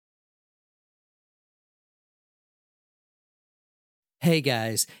Hey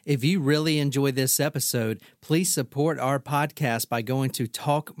guys, if you really enjoyed this episode, please support our podcast by going to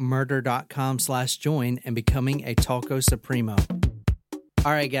talkmurder.com/join and becoming a Talko Supremo.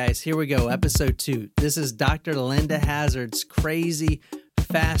 All right, guys, here we go. Episode 2. This is Dr. Linda Hazard's crazy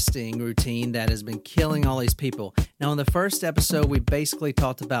fasting routine that has been killing all these people. Now, in the first episode, we basically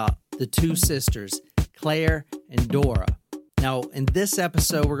talked about the two sisters, Claire and Dora. Now, in this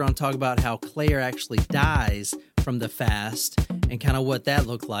episode, we're going to talk about how Claire actually dies from the fast and kind of what that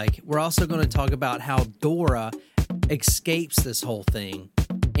looked like. We're also going to talk about how Dora escapes this whole thing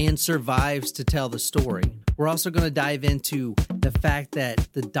and survives to tell the story. We're also going to dive into the fact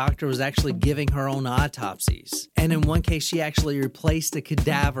that the doctor was actually giving her own autopsies. And in one case, she actually replaced a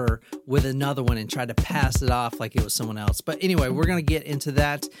cadaver with another one and tried to pass it off like it was someone else. But anyway, we're going to get into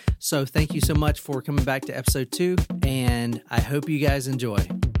that. So thank you so much for coming back to episode 2, and I hope you guys enjoy.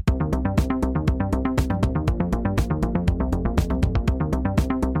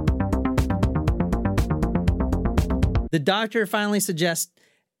 The doctor finally suggests,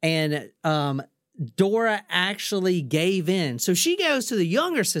 and Dora actually gave in. So she goes to the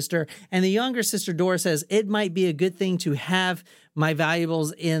younger sister, and the younger sister, Dora, says, it might be a good thing to have my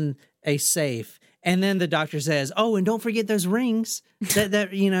valuables in a safe. And then the doctor says, oh, and don't forget those rings,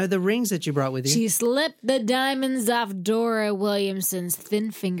 that you know, the rings that you brought with you. She slipped the diamonds off Dora Williamson's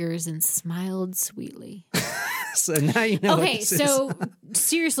thin fingers and smiled sweetly. So now you know. Okay, so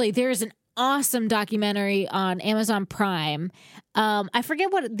seriously, there's an awesome documentary on Amazon Prime. I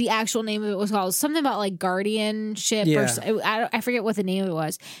forget what the actual name of it was called. Something about like guardianship, or I forget what the name of it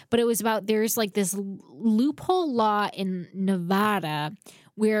was. But it was about there's like this loophole law in Nevada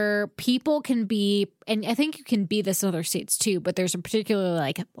where people can be, and I think you can be this in other states too. But there's a particularly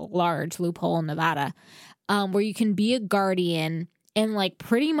like large loophole in Nevada where you can be a guardian and like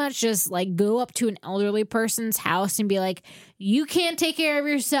pretty much just like go up to an elderly person's house and be like, you can't take care of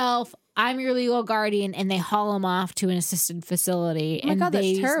yourself, I'm your legal guardian, and they haul them off to an assisted facility. Oh my God,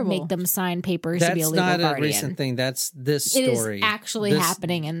 they that's terrible. Make them sign papers to be a legal guardian. That's not guardian. a recent thing. That's this story. It is actually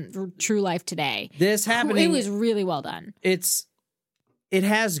happening in true life today. This happening. It was really well done. It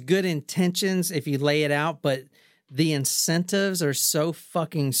has good intentions if you lay it out, but the incentives are so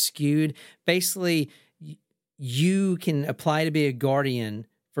fucking skewed. Basically, you can apply to be a guardian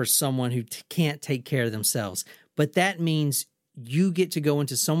for someone who can't take care of themselves, but that means you get to go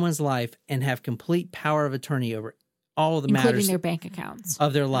into someone's life and have complete power of attorney over all of the including matters their bank accounts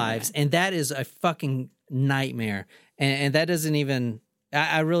of their lives. Okay. And that is a fucking nightmare. And that doesn't even,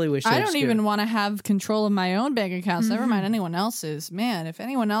 I really wish I don't even want to have control of my own bank accounts. Mm-hmm. Never mind anyone else's. Man, if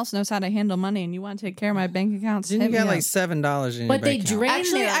anyone else knows how to handle money and you want to take care of my bank accounts, Didn't you got like $7 in your But they bank account? drain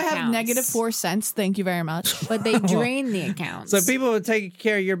Actually, their I have accounts. negative 4 cents. Thank you very much. But they drain the accounts. So people who take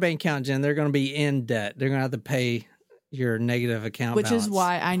care of your bank account, Jen, they're going to be in debt. They're going to have to pay your negative account Which balance. is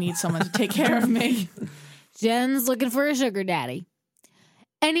why I need someone to take care of me. Jen's looking for a sugar daddy.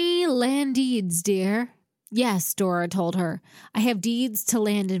 Any land deeds, dear? Yes, Dora told her. I have deeds to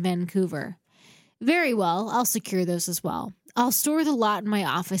land in Vancouver. Very well, I'll secure those as well. I'll store the lot in my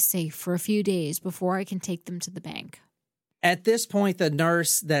office safe for a few days before I can take them to the bank. At this point, the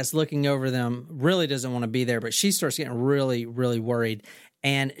nurse that's looking over them really doesn't want to be there, but she starts getting really, really worried.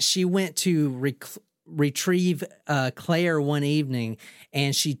 And she went to retrieve Claire one evening,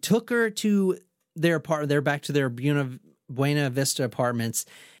 and she took her to their apartment. They're back to their Buena Vista apartments.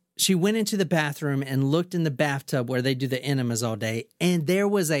 She went into the bathroom and looked in the bathtub where they do the enemas all day, and there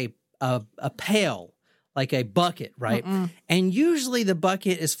was a pail, like a bucket, right? And usually the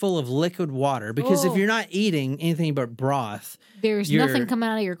bucket is full of liquid water because if you're not eating anything but broth, There's nothing coming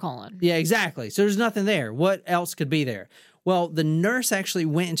out of your colon. Yeah, exactly. So there's nothing there. What else could be there? Well, the nurse actually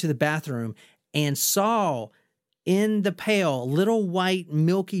went into the bathroom and saw in the pail little white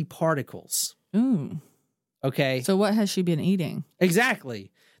milky particles. Ooh. Okay. So what has she been eating?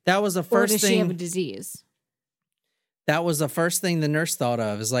 Exactly. That was the Or first does thing. she have a disease? That was the first thing the nurse thought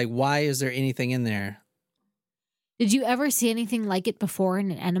of, is like, why is there anything in there? Did you ever see anything like it before in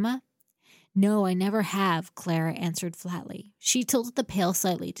an enema? No, I never have, Clara answered flatly. She tilted the pail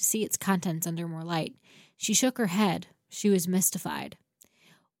slightly to see its contents under more light. She shook her head. She was mystified.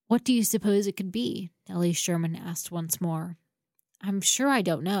 What do you suppose it could be? Ellie Sherman asked once more. I'm sure I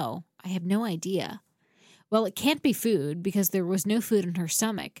don't know. I have no idea. Well, it can't be food because there was no food in her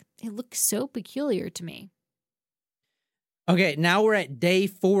stomach. It looked so peculiar to me. Okay, now we're at day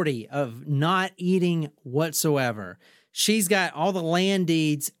 40 of not eating whatsoever. She's got all the land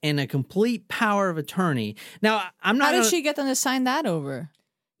deeds and a complete power of attorney. Now, I'm not. How did she get them to sign that over?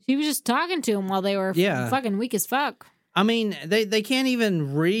 She was just talking to him while they were fucking weak as fuck. I mean, they can't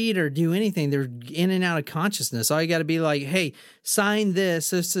even read or do anything. They're in and out of consciousness. All you got to be like, hey, sign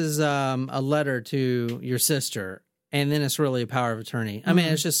this. This is a letter to your sister. And then it's really a power of attorney. I mean,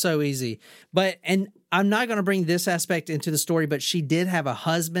 it's just so easy. And I'm not going to bring this aspect into the story, but she did have a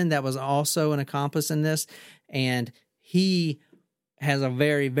husband that was also an accomplice in this. And he has a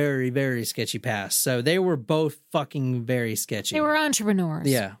very, very, very sketchy past. So they were both fucking very sketchy. They were entrepreneurs.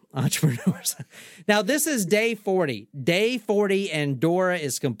 Yeah, entrepreneurs. Now, this is day 40. Day 40, and Dora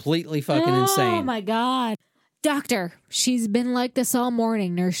is completely fucking insane. Oh, my God. Doctor, she's been like this all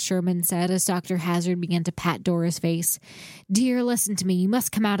morning, Nurse Sherman said as Dr. Hazard began to pat Dora's face. Dear, listen to me. You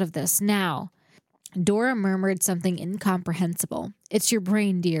must come out of this now. Dora murmured something incomprehensible. It's your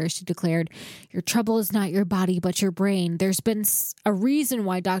brain, dear, she declared. Your trouble is not your body, but your brain. There's been a reason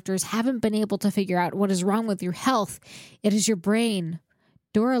why doctors haven't been able to figure out what is wrong with your health. It is your brain.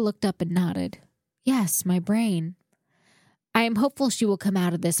 Dora looked up and nodded. Yes, my brain. I am hopeful she will come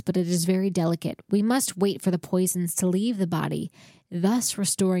out of this, but it is very delicate. We must wait for the poisons to leave the body, thus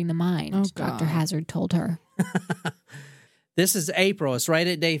restoring the mind, Dr. Hazard told her. This is April. It's right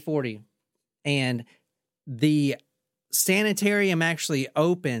at day 40. And the sanitarium actually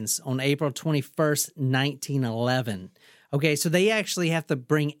opens on April 21st, 1911. Okay, so they actually have to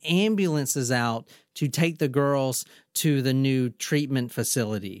bring ambulances out to take the girls to the new treatment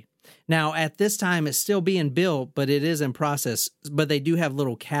facility. Now, at this time, it's still being built, but it is in process. But they do have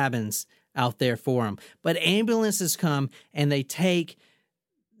little cabins out there for them. But ambulances come and they take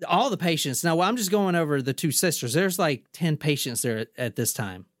all the patients. Now, I'm just going over the two sisters. There's like 10 patients there at this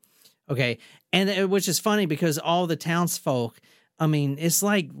time. Okay, and which is funny because all the townsfolk, I mean, it's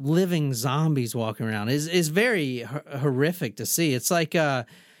like living zombies walking around. It's very horrific to see. It's like a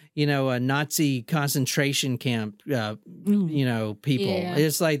Nazi concentration camp, people. Yeah.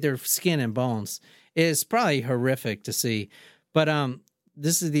 It's like their skin and bones. It's probably horrific to see. But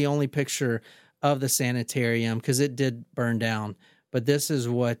this is the only picture of the sanitarium because it did burn down. But this is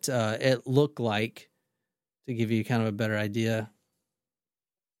what it looked like to give you kind of a better idea.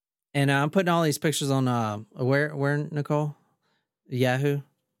 And I'm putting all these pictures on where Nicole? Yahoo?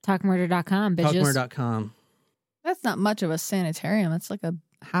 Talkmurder.com, bitches. Talkmurder.com. That's not much of a sanitarium. It's like a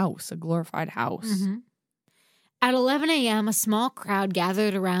house, a glorified house. Mm-hmm. At 11 a.m., a small crowd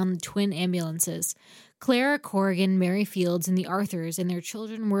gathered around the twin ambulances. Clara Corrigan, Mary Fields, and the Arthurs and their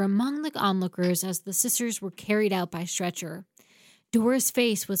children were among the onlookers as the sisters were carried out by stretcher. Dora's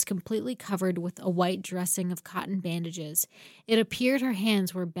face was completely covered with a white dressing of cotton bandages. It appeared her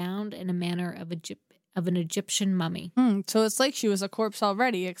hands were bound in a manner of an Egyptian mummy. So it's like she was a corpse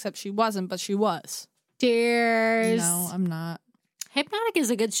already, except she wasn't, but she was. Cheers. No, I'm not. Hypnotic is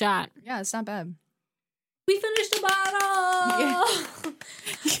a good shot. Yeah, it's not bad. We finished the bottle! Yeah.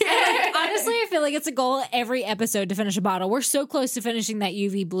 Honestly, I feel like it's a goal every episode to finish a bottle. We're so close to finishing that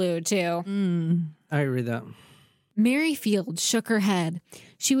UV blue, too. I read that. Mary Fields shook her head.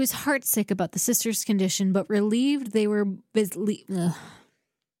 She was heartsick about the sisters' condition, but relieved they were busy.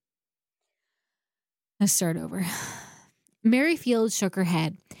 Let's start over. Mary Fields shook her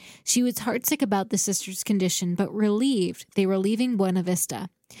head. She was heartsick about the sisters' condition, but relieved they were leaving Buena Vista.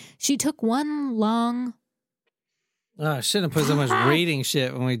 She took one long... Oh, I shouldn't put so much reading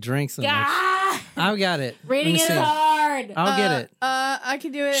shit when we drink so much. I've got it. Reading is hard. I'll get it. I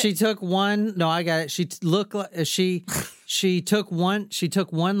can do it. She took one. No, I got it. She looked like she took one. She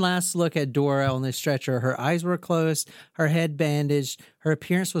took one last look at Dora on the stretcher. Her eyes were closed. Her head bandaged. Her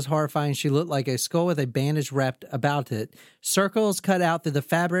appearance was horrifying. She looked like a skull with a bandage wrapped about it. Circles cut out through the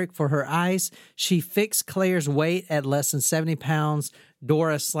fabric for her eyes. She fixed Claire's weight at less than 70 pounds.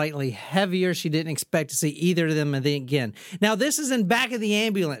 Dora slightly heavier. She didn't expect to see either of them again. Now, this is in back of the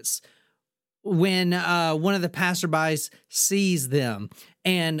ambulance when one of the passerbys sees them.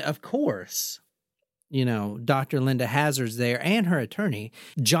 And, of course, Dr. Linda Hazard's there and her attorney,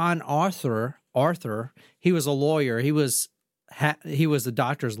 John Arthur, he was a lawyer. He was the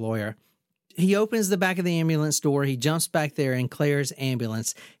doctor's lawyer. He opens the back of the ambulance door. He jumps back there in Claire's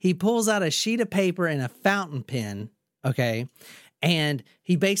ambulance. He pulls out a sheet of paper and a fountain pen, okay? And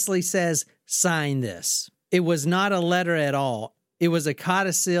he basically says, sign this. It was not a letter at all. It was a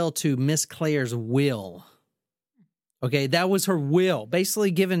codicil to Miss Claire's will. Okay, that was her will,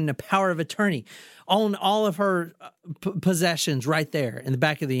 basically given the power of attorney on all of her possessions right there in the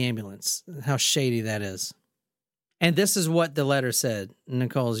back of the ambulance. How shady that is. And this is what the letter said.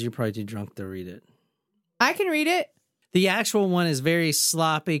 Nicole's, you're probably too drunk to read it. I can read it. The actual one is very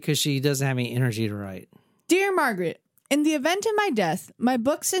sloppy because she doesn't have any energy to write. Dear Margaret, in the event of my death, my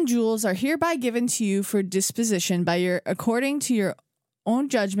books and jewels are hereby given to you for disposition according to your own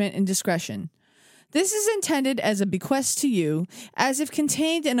judgment and discretion. This is intended as a bequest to you, as if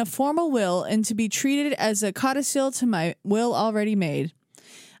contained in a formal will, and to be treated as a codicil to my will already made.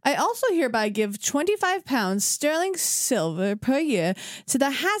 I also hereby give £25 sterling silver per year to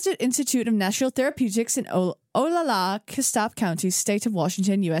the Hazard Institute of Natural Therapeutics in Olala, Kitsap County, State of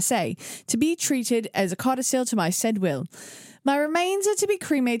Washington, USA, to be treated as a codicil to my said will. My remains are to be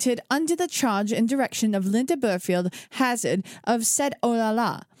cremated under the charge and direction of Linda Burfield Hazard of said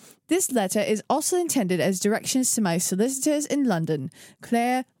Olala. This letter is also intended as directions to my solicitors in London,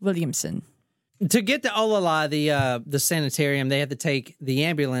 Claire Williamson. To get to Olala, the sanitarium, they have to take the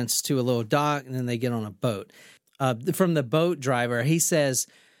ambulance to a little dock, and then they get on a boat. From the boat driver, he says,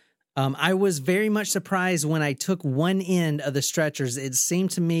 I was very much surprised when I took one end of the stretchers. It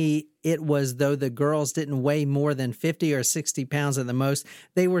seemed to me it was though the girls didn't weigh more than 50 or 60 pounds at the most.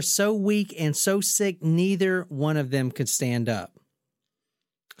 They were so weak and so sick, neither one of them could stand up.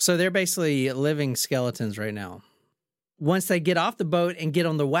 So they're basically living skeletons right now. Once they get off the boat and get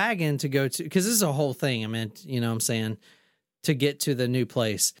on the wagon to go to, because this is a whole thing, I mean, you know what I'm saying, to get to the new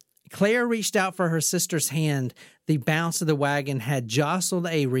place. Claire reached out for her sister's hand. The bounce of the wagon had jostled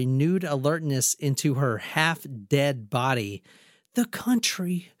a renewed alertness into her half-dead body. The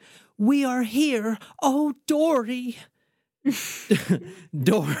country. We are here. Oh, Dory.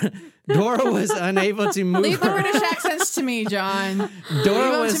 Dora was unable to move. Leave the British accents to me, John.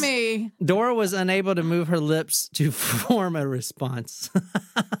 Dora was unable to move her lips to form a response.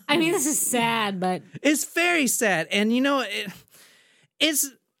 I mean, this is sad, but it's very sad. And you know,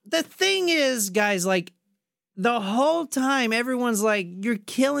 it's the thing is, guys, like the whole time, everyone's like, "You're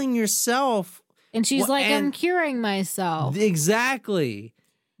killing yourself," and she's like, "I'm curing myself." Exactly.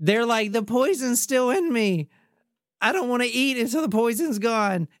 They're like, "The poison's still in me. I don't want to eat until the poison's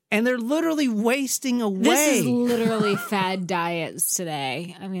gone." And they're literally wasting away. This is literally fad diets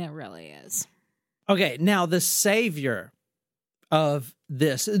today. I mean, it really is. Okay, now the savior of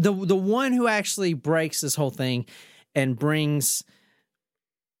this, the one who actually breaks this whole thing and brings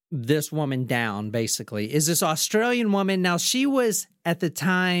this woman down, basically, is this Australian woman. Now, she was, at the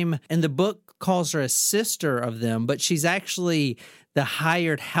time, and the book calls her a sister of them, but she's actually the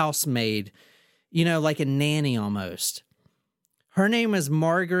hired housemaid, you know, like a nanny almost. Her name is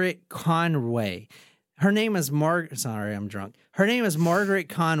Margaret Conway. Her name is Sorry, I'm drunk. Her name is Margaret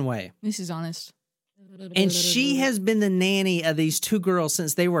Conway. This is honest. And she has been the nanny of these two girls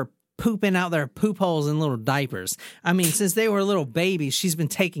since they were pooping out their poop holes in little diapers. I mean, since they were little babies, she's been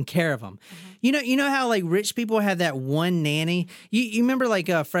taking care of them. Mm-hmm. You know how like rich people have that one nanny? You remember like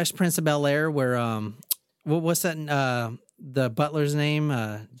Fresh Prince of Bel-Air where what's that the butler's name?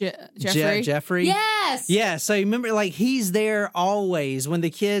 Jeffrey. Jeffrey. Yes. Yeah. So you remember, like, he's there always when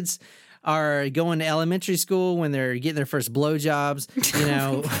the kids are going to elementary school, when they're getting their first blowjobs, you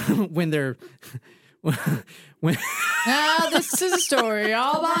know, when they're. Now this is a story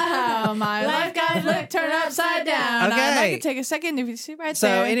all about how my life got turned upside down. Okay. I'd like to take a second if you see right so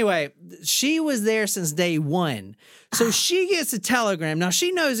there. So anyway, she was there since day one. So she gets a telegram. Now,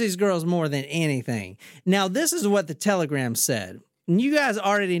 she knows these girls more than anything. Now, this is what the telegram said. And you guys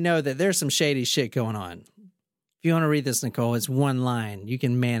already know that there's some shady shit going on. If you want to read this, Nicole, it's one line. You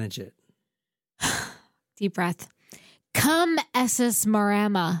can manage it. Deep breath. Come SS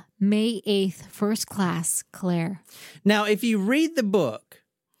Marama, May 8th, first class, Claire. Now, if you read the book,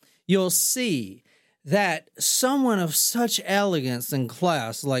 you'll see that someone of such elegance and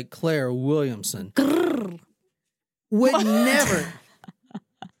class like Claire Williamson would never,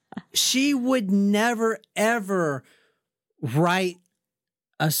 she would never, ever write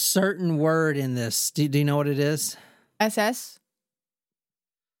a certain word in this. Do you know what it is? SS?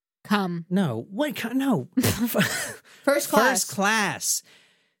 Come. No. What? No. First class. First class.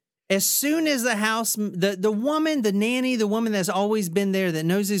 As soon as the house, the woman, the nanny, the woman that's always been there, that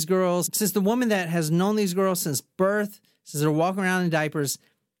knows these girls, since the woman that has known these girls since birth, since they're walking around in diapers,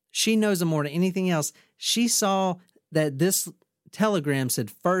 she knows them more than anything else. She saw that this telegram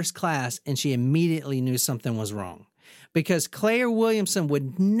said first class, and she immediately knew something was wrong. Because Claire Williamson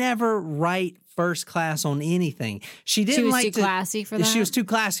would never write first class on anything. She didn't like too classy for that? She was too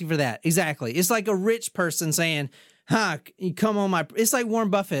classy for that. Exactly. It's like a rich person saying, you come on my... It's like Warren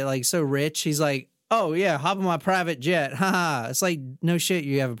Buffett, like so rich. He's like, oh yeah, hop on my private jet. Ha. It's like, no shit,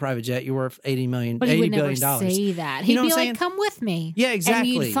 you have a private jet. You're worth $80 billion. But he would never say that. He'd be like, come with me. Yeah,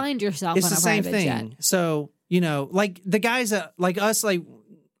 exactly. And you'd find yourself it's on a the same private thing. jet. So, you know, like the guys that, like us, like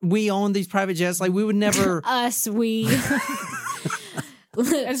we own these private jets. Like we would never... we.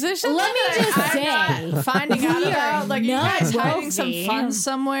 Is this something Let me that just I'm say, not finding out we are about? Like, you guys not having some wealthy. fun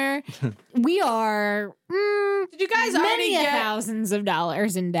somewhere? We are Did you guys already many get? thousands of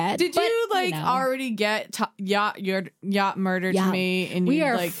dollars in debt. Did but, you like know, already get your yacht murder to Yeah. me? And We you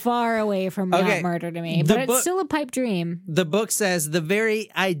are like far away from Okay, yacht murder to me, the but book- it's still a pipe dream. The book says the very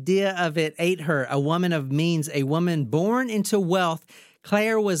idea of it ate her. A woman of means, a woman born into wealth.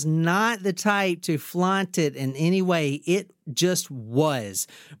 Claire was not the type to flaunt it in any way. It just was.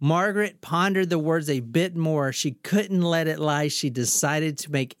 Margaret pondered the words a bit more. She couldn't let it lie. She decided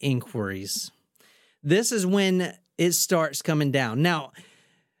to make inquiries. This is when it starts coming down. Now,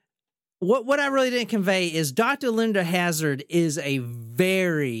 what I really didn't convey is Dr. Linda Hazard is a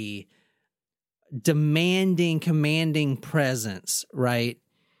very demanding, commanding presence, right?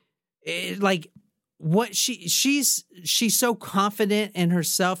 Like what she's so confident in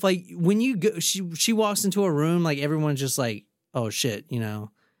herself. Like when you go, she walks into a room, like everyone's just like, oh shit, you know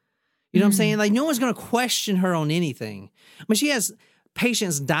what I'm saying? Like no one's gonna question her on anything. I mean, she has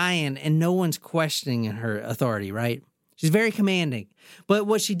patients dying and no one's questioning her authority, right? She's very commanding. But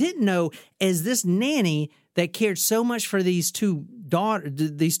what she didn't know is this nanny that cared so much for these two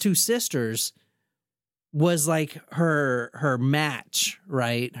sisters was like her match,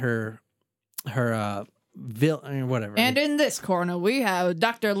 right? Her whatever. And in this corner, we have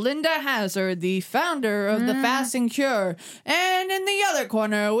Dr. Linda Hazard, the founder of the Fasting Cure. And in the other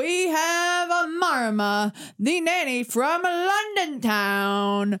corner, we have Marma, the nanny from London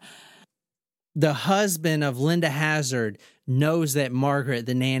town. The husband of Linda Hazard knows that Margaret,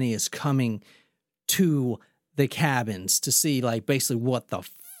 the nanny, is coming to the cabins to see, like, basically what the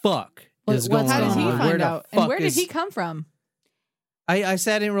fuck is going on. How does he Where find the out? And fuck where did is- he come from? I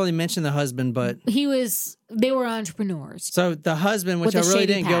said I didn't really mention the husband, but They were entrepreneurs. so the husband, which With a I really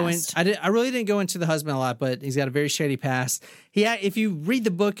shady didn't go in. past. I really didn't go into the husband a lot, but he's got a very shady past. If you read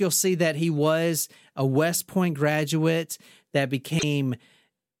the book, you'll see that he was a West Point graduate that became.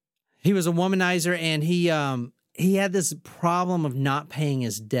 He was a womanizer, and he had this problem of not paying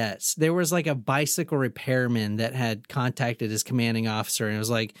his debts. There was like a bicycle repairman that had contacted his commanding officer and was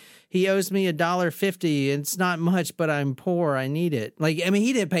like, he owes me $1.50. It's not much, but I'm poor. I need it. Like, I mean,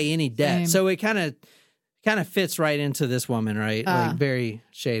 he didn't pay any debt. Same. So it kind of fits right into this woman, right? Like very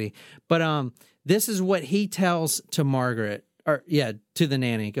shady. But this is what he tells to Margaret, to the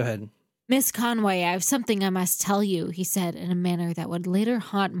nanny. Go ahead. Miss Conway, I have something I must tell you, he said in a manner that would later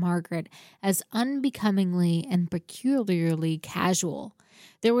haunt Margaret as unbecomingly and peculiarly casual.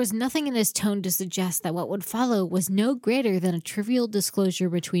 There was nothing in his tone to suggest that what would follow was no greater than a trivial disclosure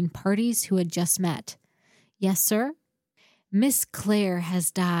between parties who had just met. Yes, sir? Miss Claire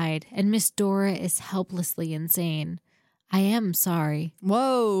has died, and Miss Dora is helplessly insane. I am sorry.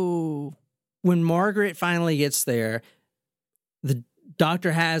 Whoa. When Margaret finally gets there, the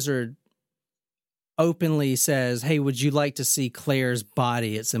Dr. Hazard openly says, hey, would you like to see Claire's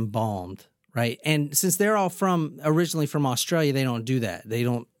body? It's embalmed, right? And since they're all originally from Australia, they don't do that. They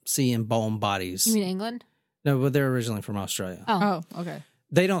don't see embalmed bodies. You mean England? No, but they're originally from Australia. Oh, okay.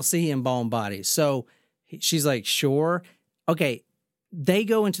 They don't see embalmed bodies. So she's like, sure. Okay. They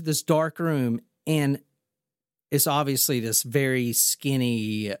go into this dark room, and it's obviously this very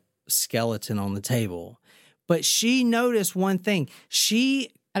skinny skeleton on the table. But she noticed one thing. She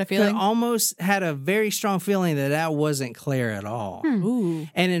Had a feeling? almost had a very strong feeling that wasn't Claire at all. Ooh.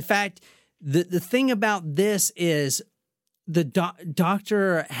 And in fact, the thing about this is the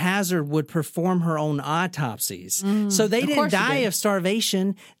Dr. Hazard would perform her own autopsies. So they didn't course she die did. of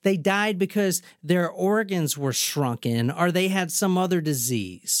starvation. They died because their organs were shrunken, or they had some other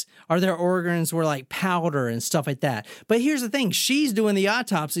disease, or their organs were like powder and stuff like that. But here's the thing. She's doing the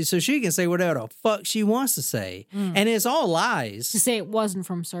autopsy, so she can say whatever the fuck she wants to say. And it's all lies. To say it wasn't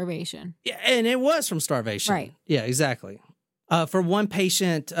from starvation. Yeah, and it was from starvation. Right. Yeah, exactly. For one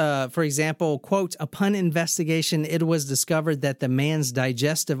patient, for example, quote, upon investigation, it was discovered that the man's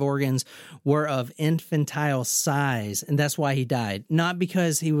digestive organs were of infantile size, and that's why he died. Not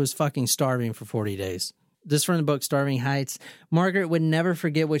because he was fucking starving for 40 days. This from the book Starving Heights. Margaret would never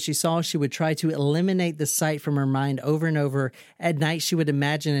forget what she saw. She would try to eliminate the sight from her mind over and over. At night, she would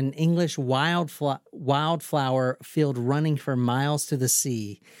imagine an English wildflower field running for miles to the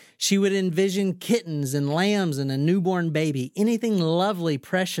sea. She would envision kittens and lambs and a newborn baby, anything lovely,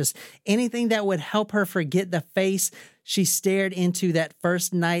 precious, anything that would help her forget the face she stared into that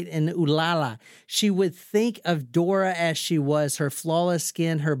first night in Ulala. She would think of Dora as she was, her flawless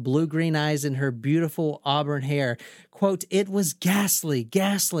skin, her blue-green eyes, and her beautiful auburn hair. Quote, it was ghastly,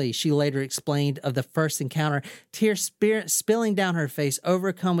 ghastly, she later explained of the first encounter, tears spilling down her face,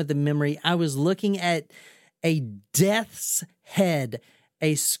 overcome with the memory. I was looking at a death's head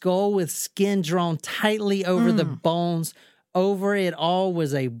a skull with skin drawn tightly over the bones. Over it all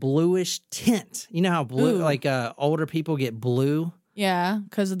was a bluish tint. You know how blue, like older people get blue? Yeah,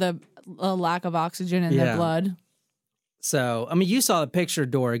 because of the lack of oxygen in their blood. So, I mean, you saw the picture,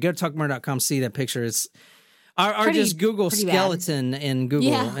 Dora. Go to talkmurder.com, see that picture. It's or just Google skeleton in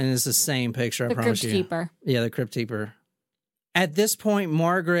Google, and it's the same picture, I promise you. The Crypt Keeper. Yeah, the Crypt Keeper. At this point,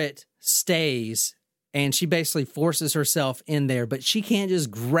 Margaret stays, and she basically forces herself in there, but she can't just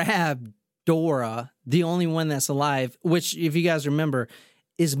grab Dora, the only one that's alive, which, if you guys remember,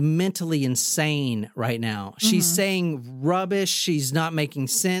 is mentally insane right now. She's saying rubbish. She's not making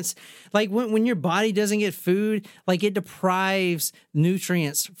sense. Like when your body doesn't get food, like it deprives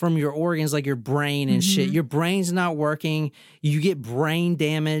nutrients from your organs, like your brain and shit. Your brain's not working. You get brain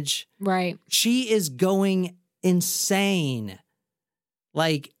damage. Right. She is going insane.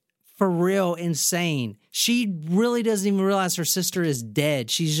 Like, for real, insane. She really doesn't even realize her sister is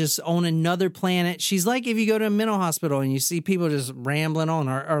dead. She's just on another planet. She's like if you go to a mental hospital and you see people just rambling on,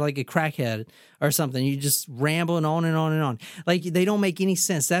 or like a crackhead or something. You just rambling on and on and on. Like, they don't make any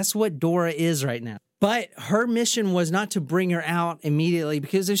sense. That's what Dora is right now. But her mission was not to bring her out immediately,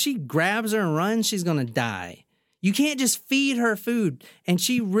 because if she grabs her and runs, she's going to die. You can't just feed her food. And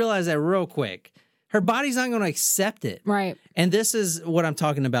she realized that real quick. Her body's not going to accept it. Right. And this is what I'm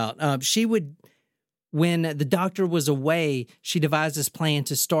talking about. She would, when the doctor was away, she devised this plan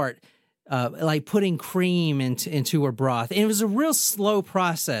to start like putting cream into her broth. And it was a real slow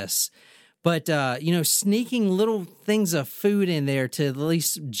process. But, sneaking little things of food in there to at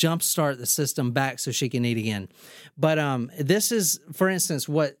least jumpstart the system back so she can eat again. But this is, for instance,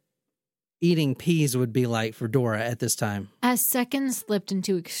 what eating peas would be like for Dora at this time. As seconds slipped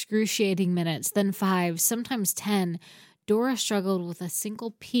into excruciating minutes, then 5, sometimes 10, Dora struggled with a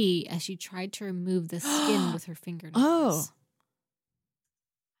single pea as she tried to remove the skin with her fingernails.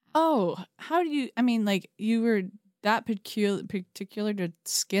 Oh, how do you, I mean, like, you were that particular to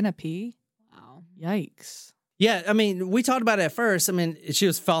skin a pea? Wow. Yikes. Yeah, I mean, we talked about it at first. I mean, she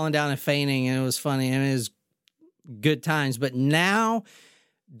was falling down and fainting, and it was funny, and it was good times. But now,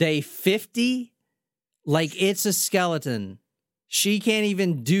 day 50, like, it's a skeleton. She can't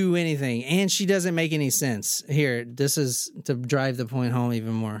even do anything, and she doesn't make any sense. Here, this is to drive the point home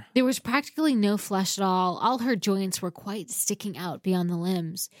even more. There was practically no flesh at all. All her joints were quite sticking out beyond the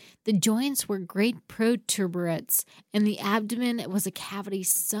limbs. The joints were great protuberants, and the abdomen was a cavity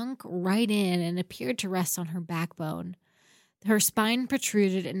sunk right in and appeared to rest on her backbone. Her spine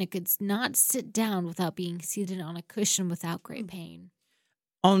protruded, and it could not sit down without being seated on a cushion without great pain.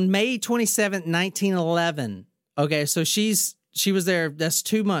 On May 27th, 1911, okay, so she was there, that's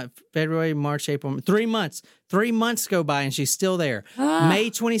 2 months, February, March, April, 3 months. 3 months go by and she's still there.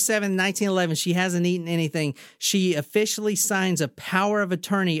 May 27, 1911, she hasn't eaten anything. She officially signs a power of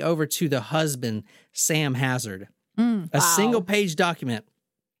attorney over to the husband, Sam Hazard. A single-page document.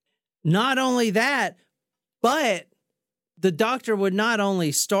 Not only that, but the doctor would not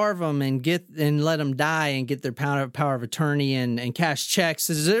only starve them and let them die and get their power of attorney and cash checks.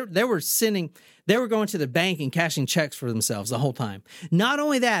 They were going to the bank and cashing checks for themselves the whole time. Not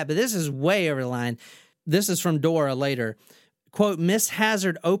only that, but this is way over the line. This is from Dora later. Quote, Miss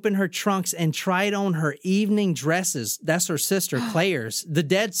Hazard opened her trunks and tried on her evening dresses. That's her sister, Claire's, the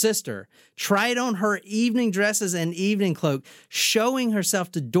dead sister. Tried on her evening dresses and evening cloak, showing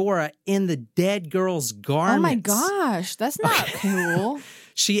herself to Dora in the dead girl's garments. Oh my gosh, that's not cool.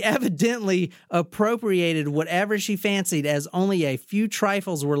 She evidently appropriated whatever she fancied, as only a few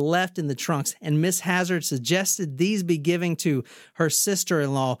trifles were left in the trunks, and Miss Hazard suggested these be given to her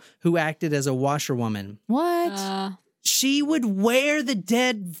sister-in-law, who acted as a washerwoman. What? She would wear the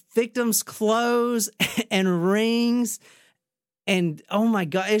dead victim's clothes and rings. And oh my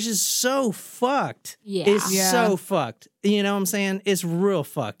God, it's just so fucked. Yeah. It's so fucked. You know what I'm saying? It's real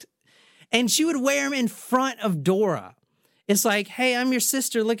fucked. And she would wear them in front of Dora. It's like, hey, I'm your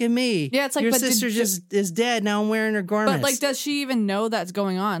sister. Look at me. Yeah, it's like, your sister is dead. Now I'm wearing her garments. But like, does she even know that's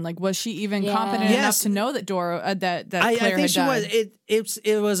going on? Like, was she even competent enough to know that Dora that Claire I think had she died? was.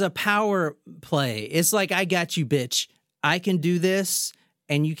 It was a power play. It's like, I got you, bitch. I can do this,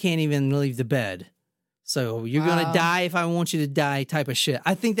 and you can't even leave the bed. So you're gonna die if I want you to die, type of shit.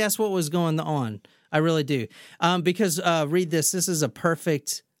 I think that's what was going on. I really do. Because read this. This is a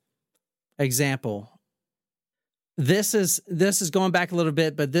perfect example. This is going back a little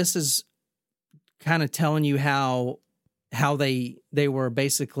bit, but this is kind of telling you how they were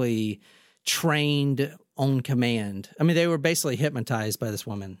basically trained on command. I mean, they were basically hypnotized by this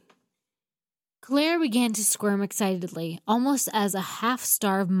woman. Claire began to squirm excitedly, almost as a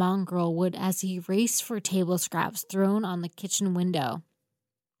half-starved mongrel would as he raced for table scraps thrown on the kitchen window.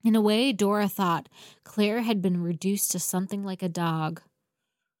 In a way, Dora thought Claire had been reduced to something like a dog.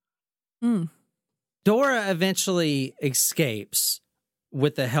 Dora eventually escapes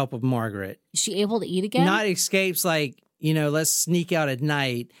with the help of Margaret. Is she able to eat again? Not escapes like, let's sneak out at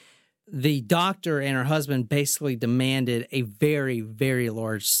night. The doctor and her husband basically demanded a very, very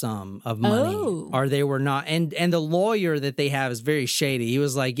large sum of money, or they were not. And the lawyer that they have is very shady. He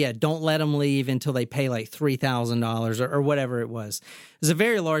was like, yeah, don't let them leave until they pay like $3,000 or whatever it was. It was a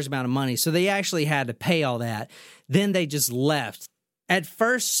very large amount of money. So they actually had to pay all that. Then they just left. At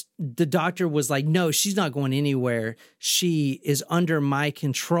first, the doctor was like, no, she's not going anywhere. She is under my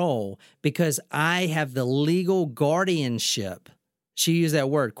control because I have the legal guardianship. She used that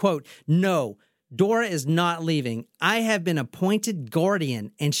word, quote, no, Dora is not leaving. I have been appointed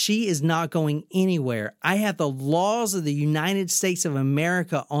guardian, and she is not going anywhere. I have the laws of the United States of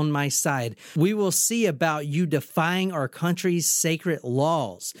America on my side. We will see about you defying our country's sacred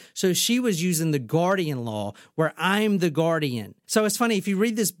laws. So she was using the guardian law, where I'm the guardian. So it's funny, if you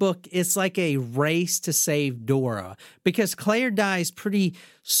read this book, it's like a race to save Dora, because Claire dies pretty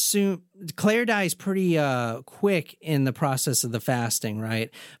soon. Claire dies pretty quick in the process of the fasting, right?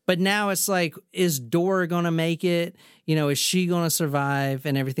 But now it's like, is Dora going to make it? Is she going to survive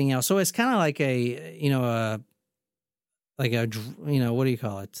and everything else? So it's kind of like what do you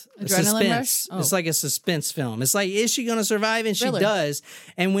call it? Adrenaline Suspense. rush? Oh. It's like a suspense film. It's like, is she going to survive? And she does.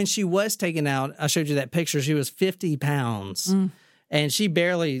 And when she was taken out, I showed you that picture, she was 50 pounds. And she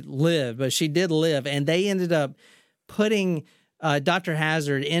barely lived, but she did live. And they ended up putting Dr.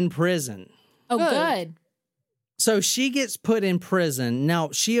 Hazard in prison. Oh, good. So she gets put in prison. Now,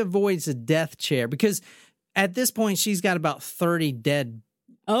 she avoids a death chair because at this point, she's got about 30 dead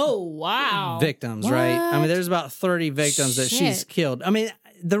victims, right? I mean, there's about 30 victims that she's killed. I mean,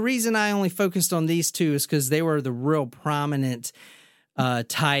 the reason I only focused on these two is because they were the real prominent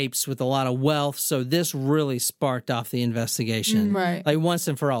types with a lot of wealth. So this really sparked off the investigation. Right. Like once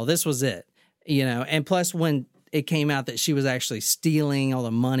and for all. This was it. And plus when it came out that she was actually stealing all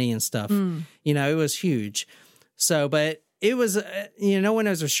the money and stuff, it was huge. So, but it was, no one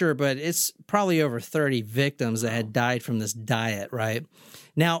knows for sure, but it's probably over 30 victims that had died from this diet, right?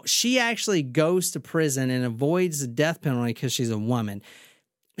 Now, she actually goes to prison and avoids the death penalty because she's a woman.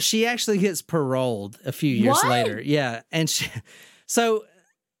 She actually gets paroled a few years later. Yeah. And so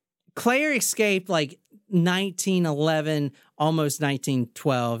Claire escaped like 1911, almost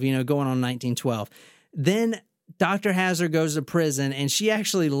 1912, going on 1912. Then Dr. Hazard goes to prison, and she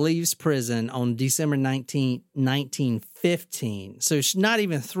actually leaves prison on December 19, 1915. So she's not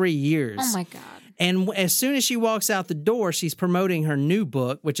even 3 years. Oh, my God. And as soon as she walks out the door, she's promoting her new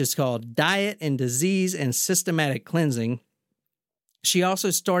book, which is called Diet and Disease and Systematic Cleansing. She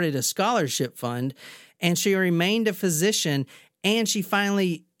also started a scholarship fund, and she remained a physician, and she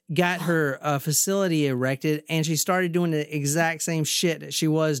finally got her facility erected, and she started doing the exact same shit that she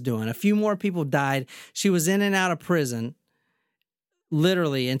was doing. A few more people died. She was in and out of prison,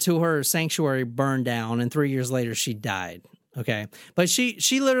 literally, until her sanctuary burned down, and 3 years later, she died. Okay, but she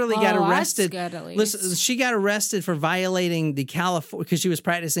literally got arrested. That's good, at least. Listen, she got arrested for violating the California, because she was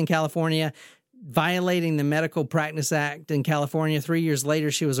practicing in California, violating the Medical Practice Act in California. 3 years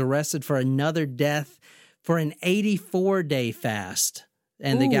later, she was arrested for another death for an 84-day fast.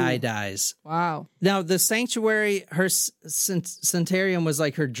 And the guy dies. Wow. Now, the sanctuary, her sanitarium was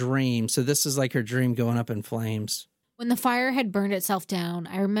like her dream. So this is like her dream going up in flames. When the fire had burned itself down,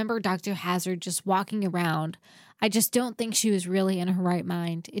 I remember Dr. Hazard just walking around. I just don't think she was really in her right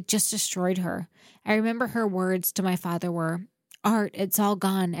mind. It just destroyed her. I remember her words to my father were, Art, it's all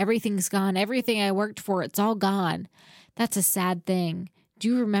gone. Everything's gone. Everything I worked for, it's all gone. That's a sad thing. Do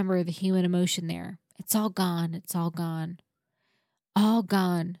you remember the human emotion there? It's all gone. It's all gone. All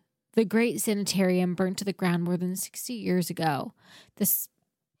gone. The great sanitarium burnt to the ground more than 60 years ago.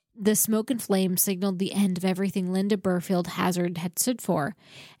 The smoke and flame signaled the end of everything Linda Burfield Hazard had stood for,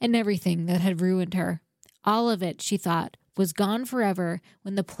 and everything that had ruined her. All of it, she thought, was gone forever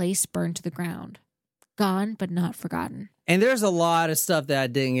when the place burned to the ground. Gone, but not forgotten. And there's a lot of stuff that I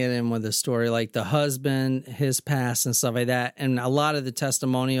didn't get in with the story, like the husband, his past, and stuff like that. And a lot of the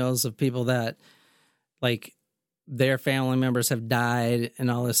testimonials of people that, like, their family members have died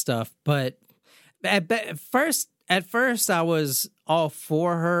and all this stuff. But at first, I was all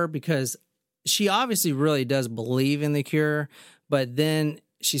for her because she obviously really does believe in the cure. But then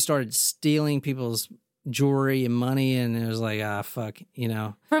she started stealing people's jewelry and money, and it was like, fuck,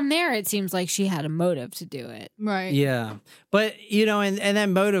 From there, it seems like she had a motive to do it. Right. Yeah. But, and that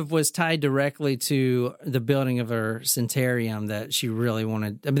motive was tied directly to the building of her sanitarium that she really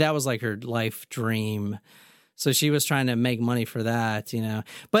wanted. I mean, that was like her life dream. So she was trying to make money for that, you know.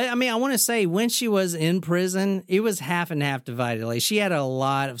 But I mean, I want to say when she was in prison, it was half and half divided. Like she had a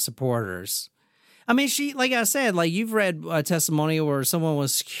lot of supporters. I mean, she, like I said, like you've read a testimonial where someone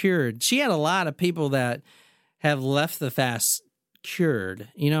was cured. She had a lot of people that have left the fast cured.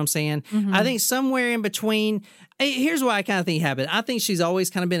 You know what I'm saying? Mm-hmm. I think somewhere in between, here's what I kind of think happened. I think she's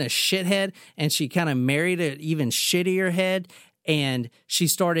always kind of been a shithead, and she kind of married an even shittier head, and she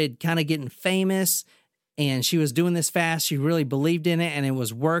started kind of getting famous. And she was doing this fast. She really believed in it, and it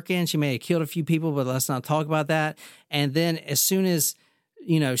was working. She may have killed a few people, but let's not talk about that. And then as soon as,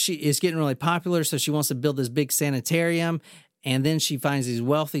 you know, she is getting really popular, so she wants to build this big sanitarium. And then she finds these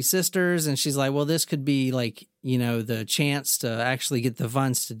wealthy sisters, and she's like, well, this could be like, you know, the chance to actually get the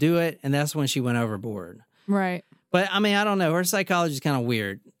funds to do it. And that's when she went overboard. Right. But, I mean, I don't know. Her psychology is kind of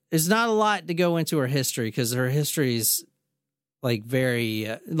weird. There's not a lot to go into her history because her history is, like, very,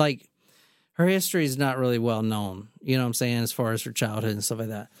 her history is not really well known, you know what I'm saying, as far as her childhood and stuff like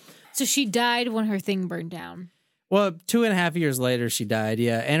that. So she died when her thing burned down. Well, 2.5 years later, she died,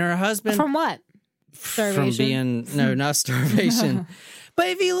 yeah. And her husband... From what? Starvation? From being... No, not starvation. But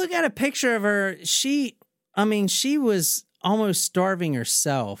if you look at a picture of her, she was almost starving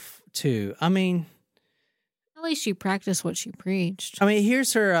herself, too. I mean... At least she practiced what she preached. I mean,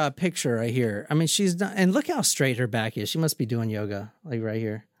 here's her picture right here. I mean, she's not... And look how straight her back is. She must be doing yoga, like right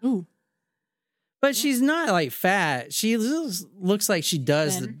here. Ooh. But she's not like fat. She looks like she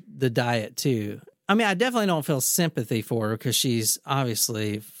does the diet too. I mean, I definitely don't feel sympathy for her because she's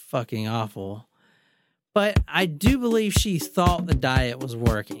obviously fucking awful. But I do believe she thought the diet was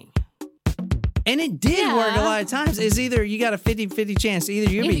working. And it did work a lot of times. It's either you got a 50-50 chance.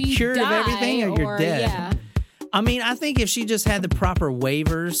 Either you'll be cured of everything or you're dead. Yeah. I mean, I think if she just had the proper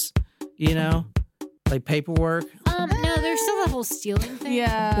waivers, you know, like paperwork. No, there's still the whole stealing thing.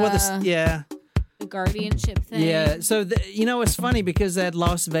 Yeah. Well, the guardianship thing. Yeah. So, you know, it's funny because that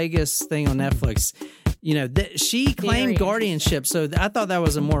Las Vegas thing on Netflix, you know, she claimed guardianship. So I thought that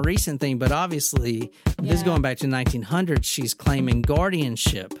was a more recent thing. But obviously, this is going back to 1900s. She's claiming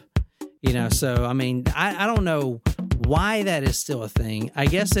guardianship, you know. So, I mean, I don't know why that is still a thing. I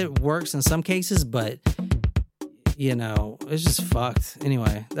guess it works in some cases, but, you know, it's just fucked.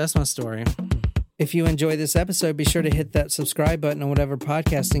 Anyway, that's my story. If you enjoyed this episode, be sure to hit that subscribe button on whatever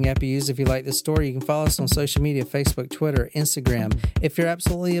podcasting app you use. If you like this story, you can follow us on social media, Facebook, Twitter, Instagram. If you're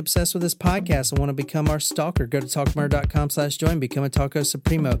absolutely obsessed with this podcast and want to become our stalker, go to talkmurder.com/join, become a Taco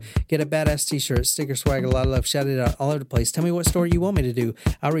Supremo, get a badass t-shirt, sticker swag, a lot of love, shout it out all over the place. Tell me what story you want me to do.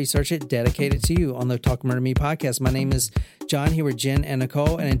 I'll research it, dedicate it to you on the Talk Murder Me podcast. My name is John, here with Jen and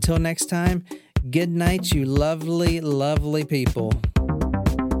Nicole. And until next time, good night, you lovely, lovely people.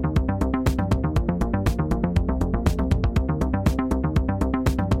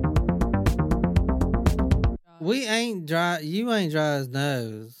 We ain't dry. You ain't dry as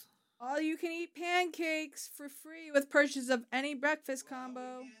nose. All you can eat pancakes for free with purchase of any breakfast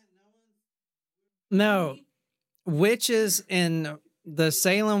combo. No, witches in the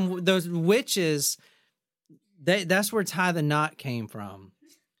Salem. Those witches. That's where tie the knot came from.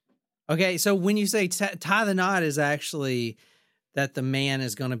 Okay, so when you say tie the knot is actually that the man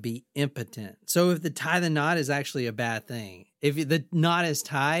is going to be impotent. So if the tie the knot is actually a bad thing. If the knot is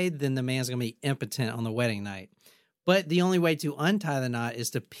tied, then the man's going to be impotent on the wedding night. But the only way to untie the knot is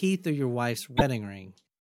to pee through your wife's wedding ring.